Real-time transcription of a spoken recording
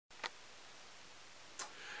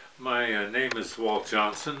My name is Walt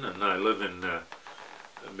Johnson, and I live in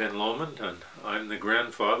Ben Lomond, and I'm the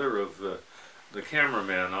grandfather of the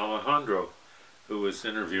cameraman Alejandro, who was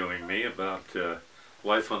interviewing me about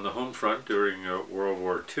life on the home front during World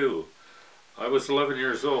War II. I was 11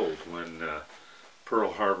 years old when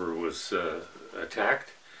Pearl Harbor was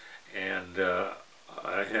attacked, and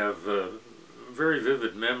I have very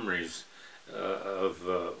vivid memories of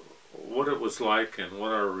what it was like and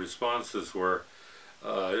what our responses were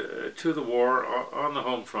to the war on the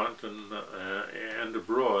home front and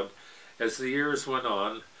abroad as the years went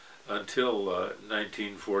on until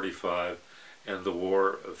 1945, and the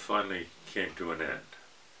war finally came to an end.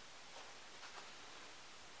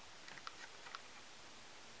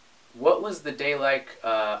 What was the day like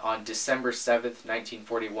on December 7th,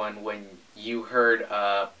 1941, when you heard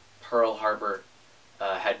Pearl Harbor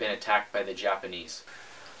had been attacked by the Japanese?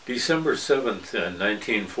 December 7th,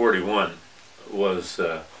 1941 was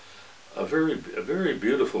a very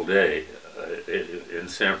beautiful day in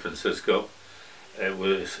San Francisco. It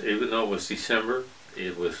was, even though it was December,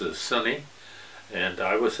 it was sunny, and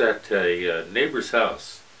I was at a neighbor's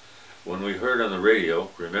house when we heard on the radio.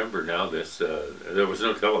 Remember now this, there was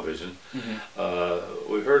no television.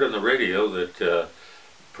 We heard on the radio that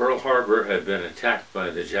Pearl Harbor had been attacked by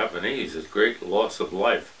the Japanese, a great loss of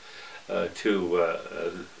life to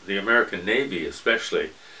the American Navy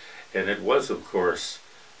especially. And it was, of course,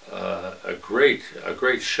 a great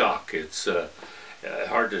shock. It's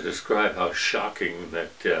hard to describe how shocking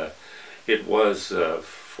that it was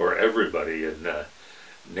for everybody. And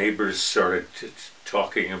neighbors started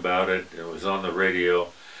talking about it. It was on the radio.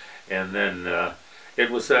 And then it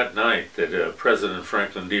was that night that President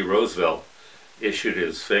Franklin D. Roosevelt issued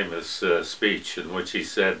his famous speech in which he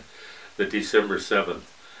said that December 7th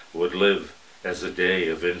would live as a day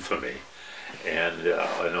of infamy. And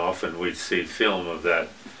often we'd see film of that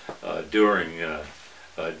during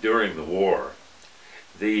the war.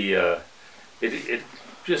 It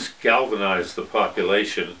just galvanized the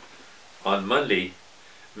population. On Monday,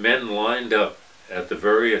 men lined up at the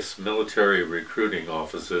various military recruiting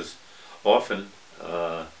offices, often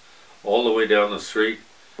all the way down the street.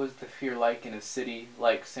 What was the fear like in a city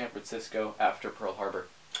like San Francisco after Pearl Harbor?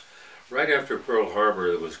 Right after Pearl Harbor,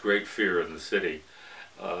 there was great fear in the city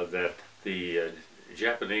that the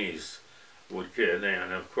Japanese would,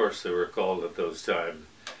 and of course they were called at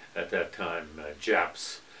that time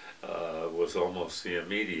Japs, was almost the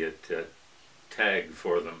immediate tag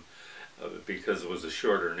for them because it was a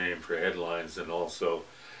shorter name for headlines, and also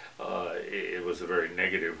it was a very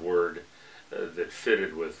negative word that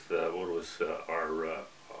fitted with what was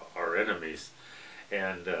our enemies.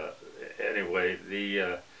 And anyway,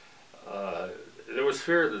 there was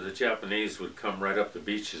fear that the Japanese would come right up the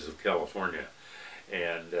beaches of California.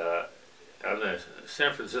 And on the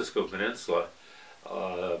San Francisco Peninsula,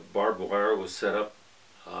 barbed wire was set up.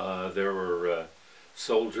 There were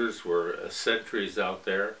soldiers, were sentries out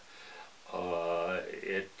there.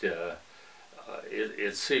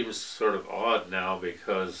 It seems sort of odd now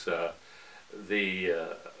because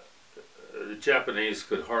the Japanese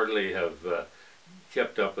could hardly have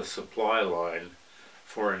kept up a supply line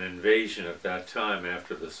for an invasion at that time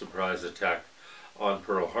after the surprise attack on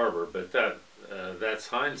Pearl Harbor, but that's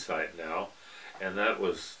hindsight now, and that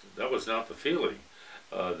was not the feeling.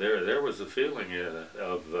 There was a feeling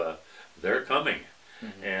of they're coming,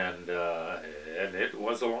 and it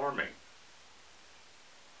was alarming.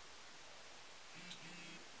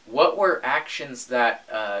 What were actions that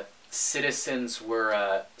citizens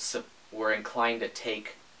were inclined to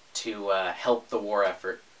take to help the war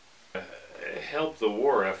effort? Help the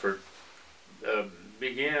war effort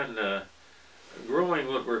began growing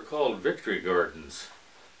what were called victory gardens.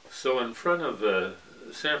 So in front of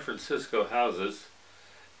San Francisco houses,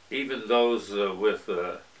 even those with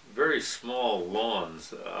very small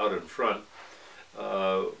lawns out in front,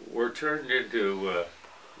 were turned into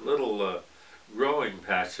little growing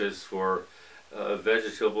patches for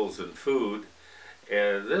vegetables and food.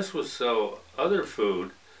 And this was so other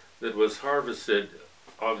food that was harvested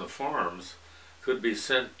on the farms could be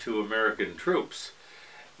sent to American troops.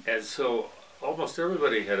 And so almost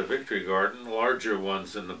everybody had a victory garden, larger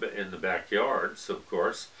ones in the backyards, of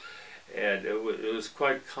course, and it was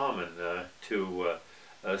quite common to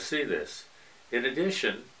see this. In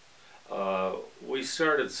addition, we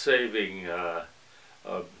started saving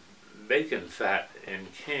bacon fat in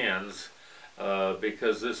cans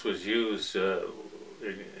because this was used,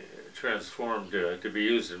 transformed to be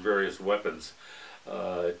used in various weapons.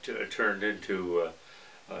 Turned into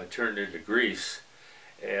grease,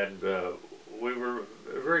 and we were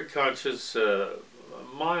very conscious.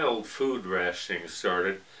 Mild food rationing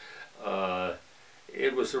started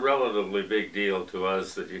it was a relatively big deal to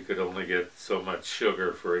us that you could only get so much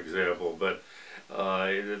sugar, for example, but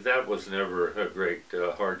that was never a great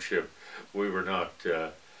hardship. We were not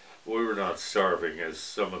we were not starving as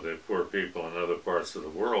some of the poor people in other parts of the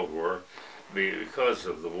world were, because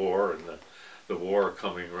of the war and the war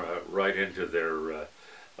coming right into their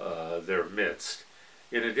midst.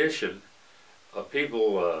 In addition,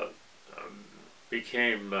 people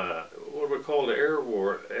became what were called air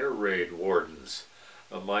raid wardens.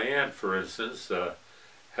 My aunt, for instance,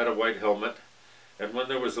 had a white helmet, and when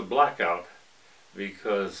there was a blackout,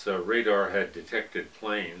 because radar had detected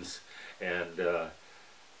planes and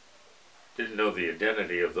didn't know the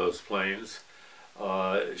identity of those planes,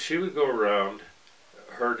 she would go around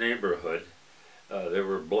her neighborhood. There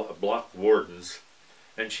were block wardens,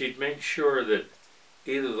 and she'd make sure that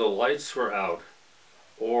either the lights were out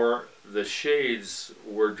or the shades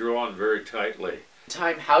were drawn very tightly.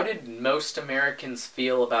 How did most Americans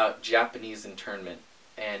feel about Japanese internment?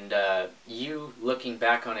 And you, looking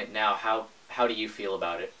back on it now, how do you feel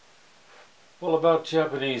about it? Well, about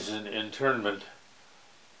Japanese internment,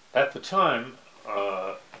 at the time,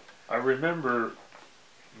 I remember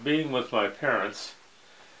being with my parents,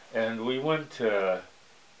 and we went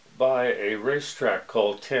by a racetrack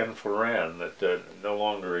called Tan Foran that no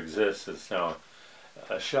longer exists. It's now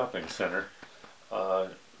a shopping center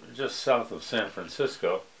just south of San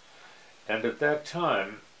Francisco. And at that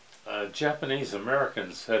time, Japanese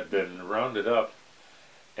Americans had been rounded up,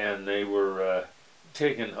 and they were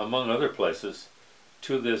taken, among other places,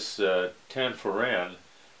 to this Tan Foran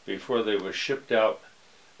before they were shipped out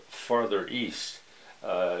farther east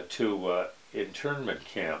to internment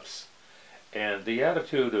camps. And the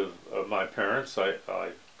attitude of my parents, I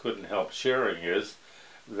couldn't help sharing, is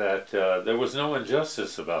that there was no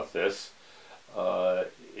injustice about this.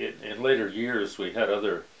 In later years, we had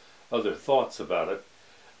other thoughts about it,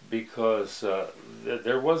 because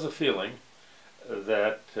there was a feeling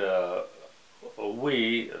that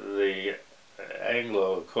we, the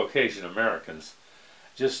Anglo-Caucasian Americans,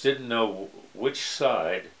 just didn't know which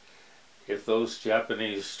side, if those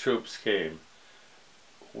Japanese troops came,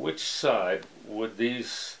 which side would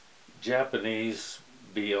these Japanese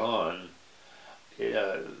be on?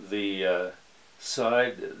 The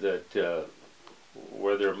side that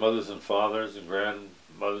where their mothers and fathers and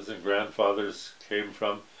grandmothers and grandfathers came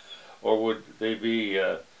from, or would they be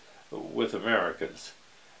with Americans?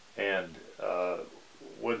 And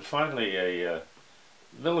when finally a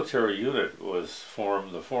military unit was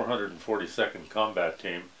formed, the 442nd Combat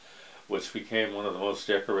Team, which became one of the most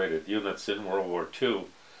decorated units in World War II,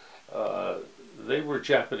 they were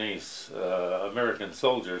Japanese American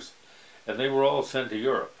soldiers, and they were all sent to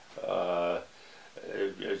Europe,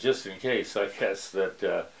 just in case, I guess,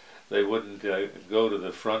 that they wouldn't go to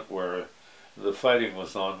the front where the fighting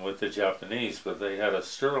was on with the Japanese. But they had a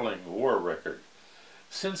sterling war record.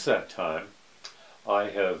 Since that time, I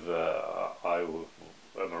am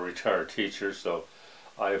a retired teacher, so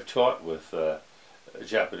I have taught with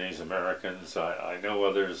Japanese Americans. I know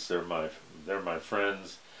others. They're my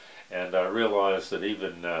friends, and I realize that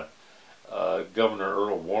even Governor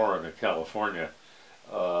Earl Warren of California,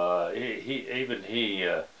 he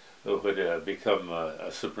who had become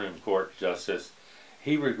a Supreme Court justice,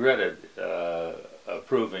 he regretted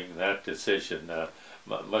approving that decision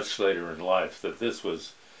much later in life, that this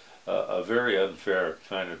was a very unfair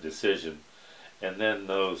kind of decision. And then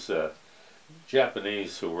those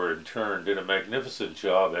Japanese who were interned did a magnificent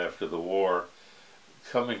job after the war,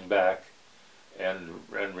 coming back and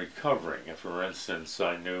recovering. For instance,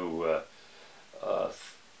 I knew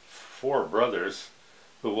 4 brothers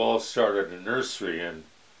who all started a nursery in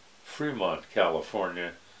Fremont,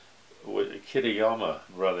 California, with Kitayama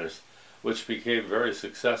Brothers, which became very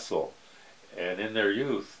successful. And in their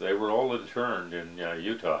youth, they were all interned in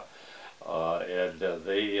Utah, and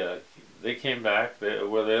they came back.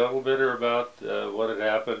 Were they a little bitter about what had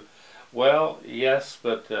happened? Well, yes,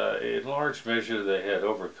 but in large measure they had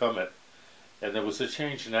overcome it, and there was a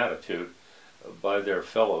change in attitude by their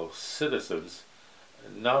fellow citizens.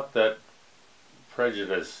 Not that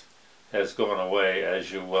prejudice has gone away,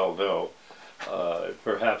 as you well know.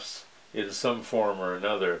 Perhaps in some form or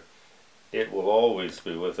another, it will always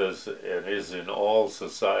be with us, and is in all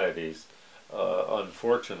societies,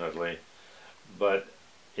 unfortunately. But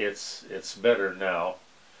it's better now.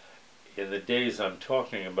 In the days I'm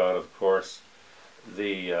talking about, of course,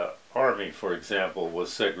 the Army, for example,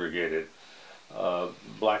 was segregated.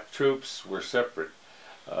 Black troops were separate,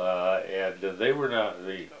 and they were not.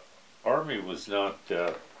 The Army was not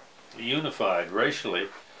unified racially.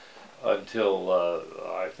 until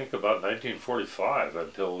I think about 1945,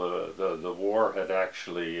 until the war had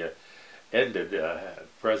actually ended.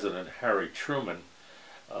 President Harry Truman,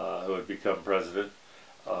 who had become president,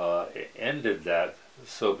 ended that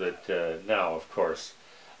so that now, of course,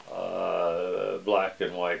 black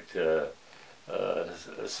and white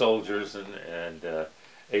soldiers and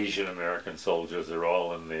Asian American soldiers are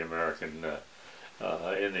all in the American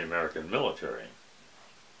military.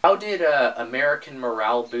 How did American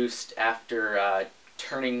morale boost after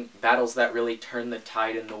turning battles that really turned the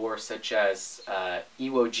tide in the war, such as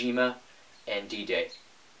Iwo Jima and D-Day?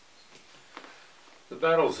 The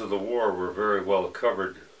battles of the war were very well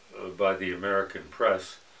covered by the American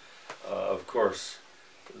press. Of course,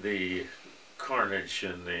 the carnage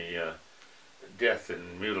and the death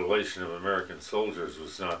and mutilation of American soldiers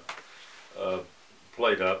was not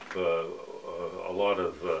played up. A lot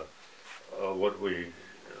of what we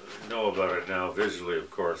know about it now visually, of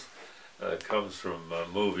course, comes from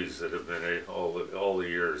movies that have been made all the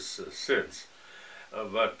years since.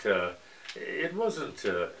 But it wasn't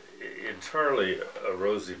entirely a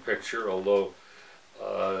rosy picture, although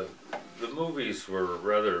the movies were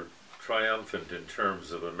rather triumphant in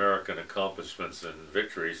terms of American accomplishments and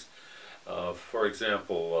victories. For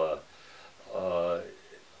example, Iwo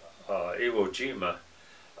Jima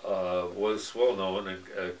was well known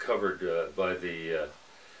and covered by the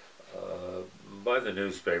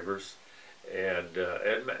newspapers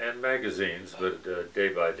and magazines, but day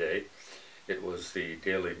by day, it was the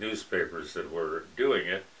daily newspapers that were doing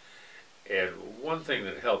it. And one thing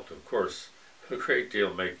that helped, of course, a great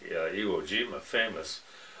deal make Iwo Jima famous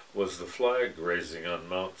was the flag raising on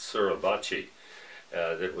Mount Suribachi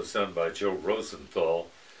that was done by Joe Rosenthal,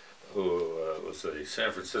 who was a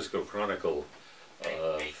San Francisco Chronicle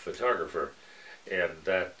photographer. And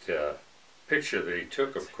that picture that he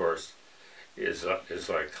took, of course, is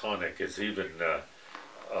iconic. It's even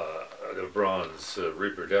the bronze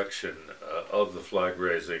reproduction of the flag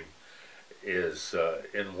raising is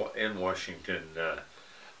in Washington,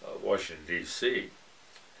 Washington D.C.,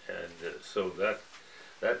 and so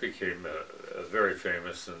that became very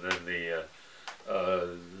famous. And then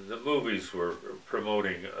the movies were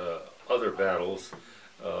promoting other battles.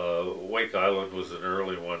 Wake Island was an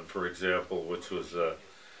early one, for example, which was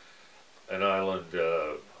an island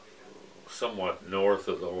somewhat north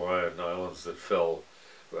of the Hawaiian Islands that fell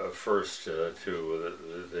first to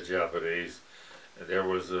the Japanese. And there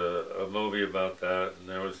was a movie about that, and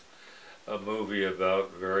there was a movie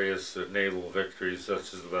about various naval victories,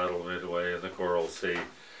 such as the Battle of Midway and the Coral Sea.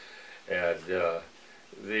 And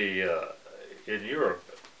in Europe,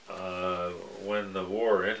 when the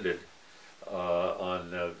war ended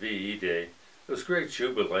on VE Day, there was great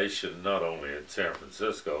jubilation, not only in San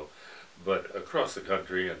Francisco, but across the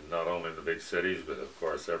country, and not only in the big cities, but of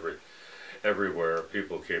course everywhere.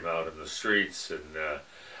 People came out in the streets, and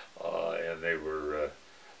they were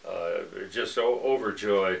just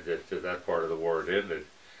overjoyed that that part of the war had ended.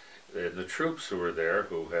 And the troops who were there,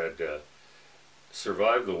 who had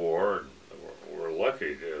survived the war and were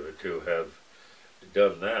lucky to have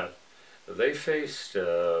done that, they faced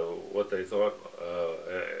what they thought,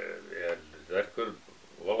 and that could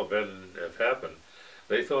well have happened.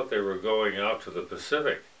 They thought they were going out to the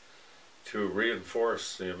Pacific to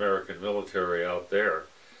reinforce the American military out there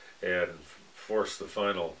and force the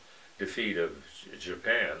final defeat of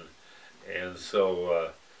Japan. And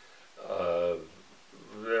so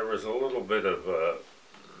there was a little bit of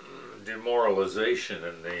demoralization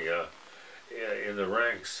in the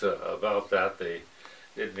ranks about that. They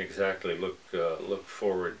didn't exactly look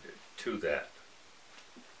forward to that.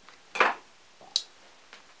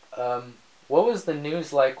 What was the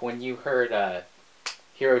news like when you heard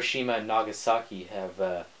Hiroshima and Nagasaki have,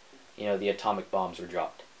 the atomic bombs were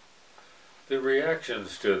dropped? The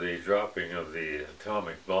reactions to the dropping of the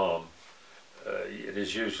atomic bomb, it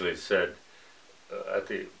is usually said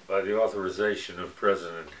by the authorization of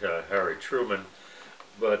President Harry Truman,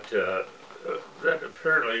 but that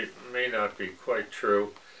apparently may not be quite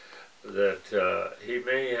true, that he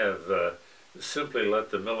may have simply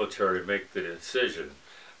let the military make the decision,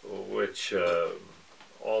 which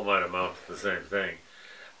all might amount to the same thing.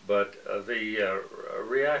 But the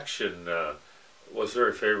reaction was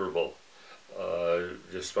very favorable,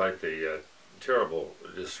 despite the terrible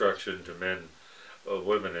destruction to men,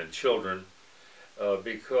 women, and children,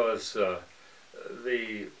 because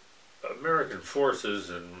the American forces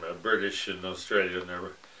and British and Australian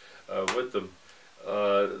with them,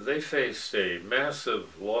 they faced a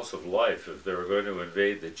massive loss of life if they were going to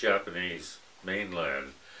invade the Japanese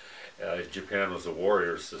mainland. Japan was a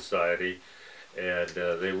warrior society, and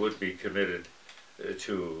they would be committed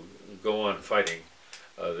to go on fighting.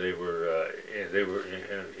 They were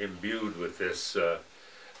imbued with this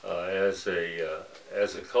as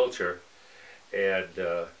a culture, and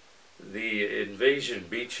the invasion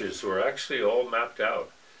beaches were actually all mapped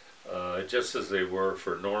out, just as they were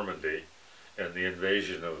for Normandy and the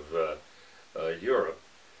invasion of Europe.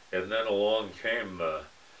 And then along came the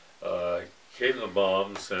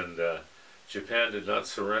bombs, and Japan did not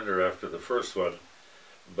surrender after the first one.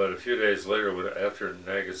 But a few days later, after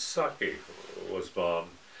Nagasaki was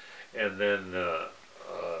bombed, and then a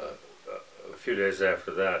few days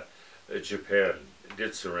after that, Japan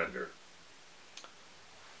did surrender.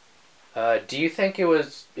 Do you think it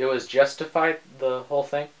was justified, the whole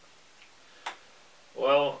thing?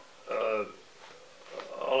 Well,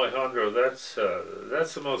 Alejandro, that's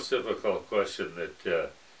the most difficult question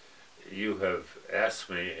that you have asked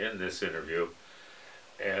me in this interview,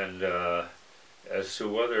 and as to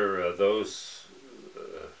whether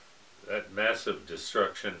that massive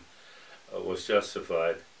destruction was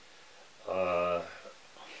justified, I'm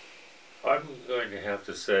going to have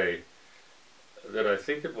to say that I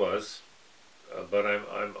think it was, but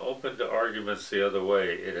I'm open to arguments the other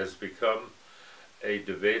way. It has become a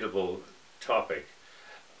debatable topic.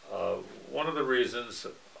 One of the reasons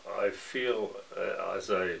I feel,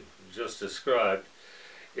 as I just described,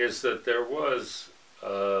 is that there was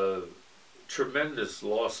tremendous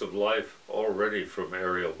loss of life already from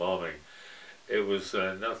aerial bombing. It was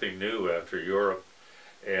nothing new after Europe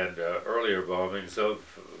and earlier bombings of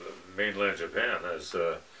mainland Japan, as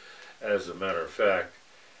a matter of fact.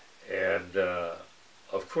 And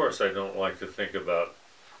of course, I don't like to think about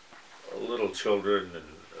little children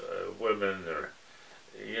and women,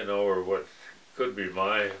 or what could be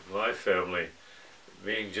my family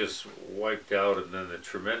being just wiped out, and then the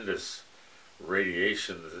tremendous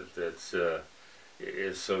radiation that's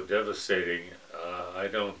is so devastating. I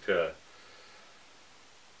don't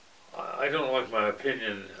like my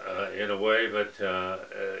opinion in a way, but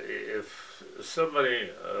if somebody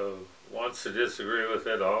wants to disagree with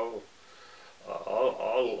it, I'll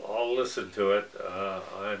listen to it.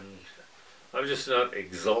 I'm just not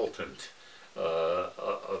exultant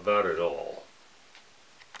about it all.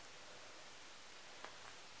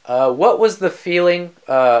 What was the feeling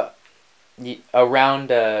around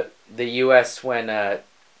the U.S. when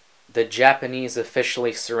the Japanese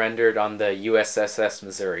officially surrendered on the USS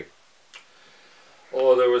Missouri?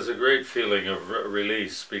 Oh, there was a great feeling of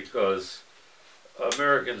release, because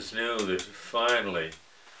Americans knew that finally,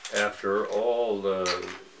 after all the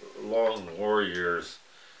long war years,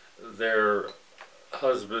 their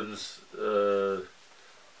husbands,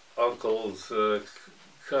 uncles,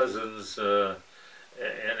 cousins, and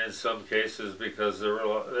in some cases, because there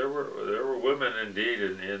were women indeed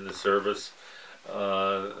in the service,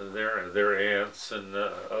 their aunts and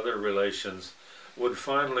other relations would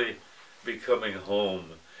finally be coming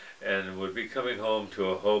home, and would be coming home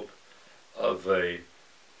to a hope of a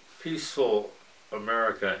peaceful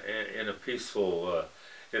America in a peaceful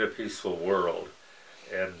world.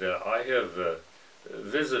 And I have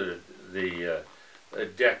visited the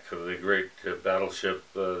deck of the great battleship,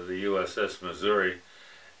 the USS Missouri,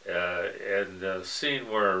 and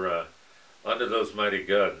seen where under those mighty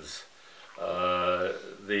guns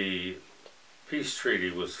the peace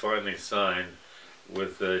treaty was finally signed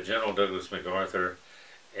with General Douglas MacArthur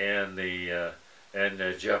and the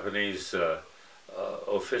Japanese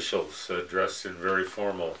officials dressed in very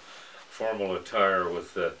formal attire,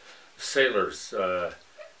 with sailors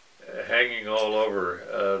hanging all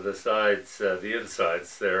over the sides, the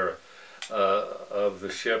insides there of the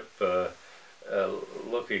ship,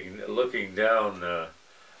 looking down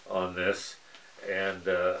on this. And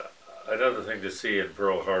another thing to see in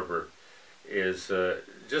Pearl Harbor is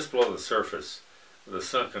just below the surface, the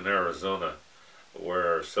sunken Arizona,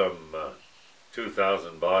 where some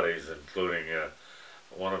 2,000 bodies, including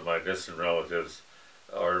one of my distant relatives,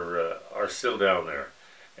 are still down there.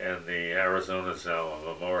 And the Arizona is now a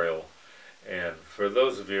memorial. And for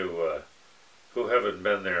those of you who haven't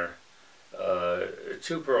been there,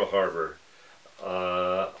 to Pearl Harbor,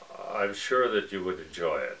 I'm sure that you would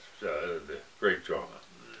enjoy it. The great drama.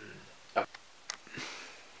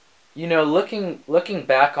 Looking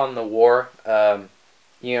back on the war,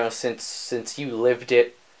 since you lived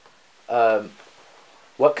it,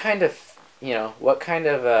 what kind of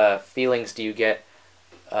feelings do you get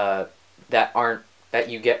that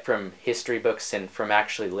you get from history books and from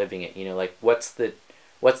actually living it? Like what's the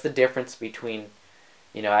difference between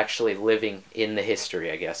actually living in the history,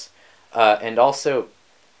 I guess, and also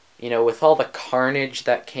with all the carnage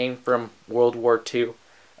that came from World War II,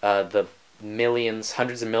 the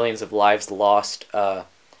hundreds of millions of lives lost,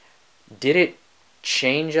 did it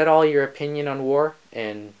change at all your opinion on war?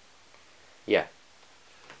 And yeah.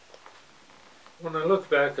 When I look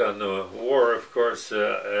back on the war, of course,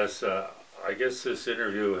 as I guess this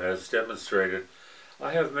interview has demonstrated,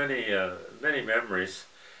 I have many memories,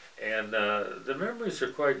 and the memories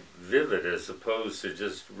are quite vivid as opposed to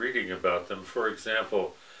just reading about them. For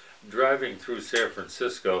example, driving through San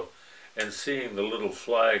Francisco and seeing the little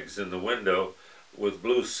flags in the window with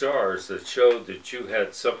blue stars that showed that you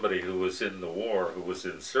had somebody who was in the war, who was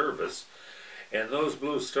in service. And those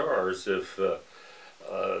blue stars, if a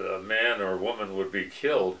man or woman would be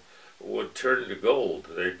killed, would turn to gold.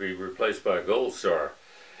 They'd be replaced by a gold star.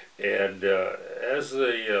 And as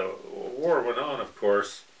the war went on, of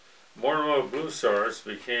course, more and more blue stars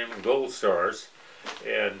became gold stars.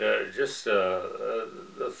 And just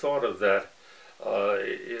the thought of that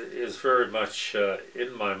is very much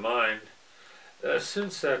in my mind.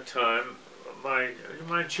 Since that time,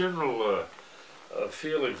 my general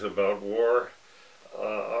feelings about war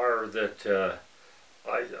are that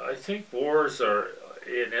I think wars are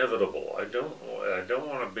inevitable. I don't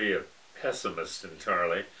want to be a pessimist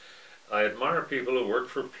entirely. I admire people who work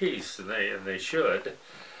for peace, and they should.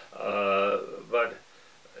 But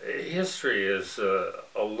history is a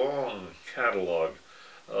long catalog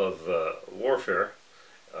of warfare.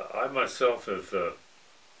 I myself have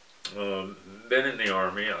been in the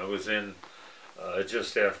Army. I was in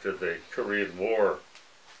just after the Korean War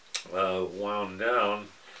wound down,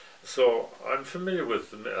 so I'm familiar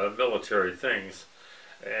with military things,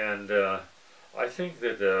 and I think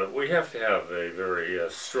that we have to have a very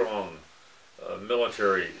strong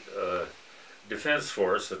military defense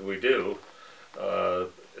force, that we do,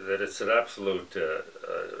 that it's an absolute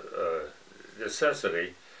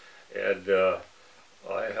necessity, and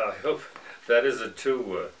I hope that isn't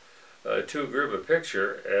too grim a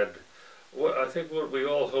picture. And I think what we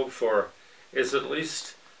all hope for is at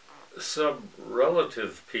least some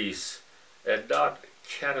relative peace and not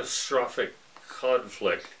catastrophic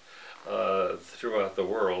conflict throughout the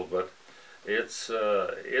world. But it's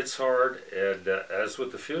hard, and as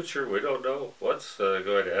with the future, we don't know what's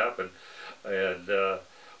going to happen, and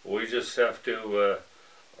we just have to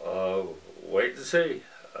wait and see.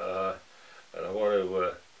 And I want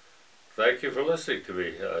to thank you for listening to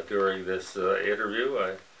me during this interview.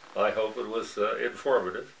 I hope it was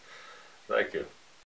informative. Thank you.